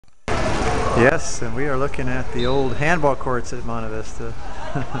Yes, and we are looking at the old handball courts at Monte Vista.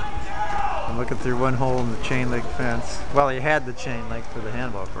 I'm looking through one hole in the chain link fence. Well, you had the chain link for the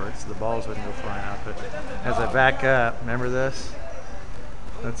handball courts, so the balls wouldn't go flying out. But as I back up, remember this?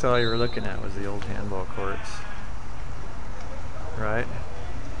 That's all you were looking at was the old handball courts. Right?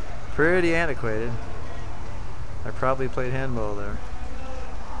 Pretty antiquated. I probably played handball there.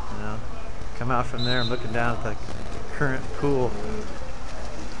 You know, come out from there, I'm looking down at the current pool.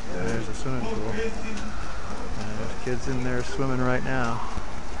 There's a swimming pool. And there's kids in there swimming right now.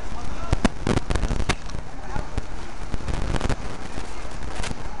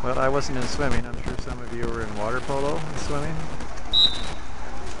 Well, I wasn't in swimming. I'm sure some of you were in water polo and swimming.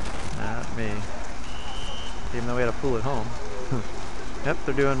 Not me. Even though we had a pool at home. Yep,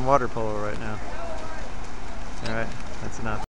 they're doing water polo right now. Alright, that's enough.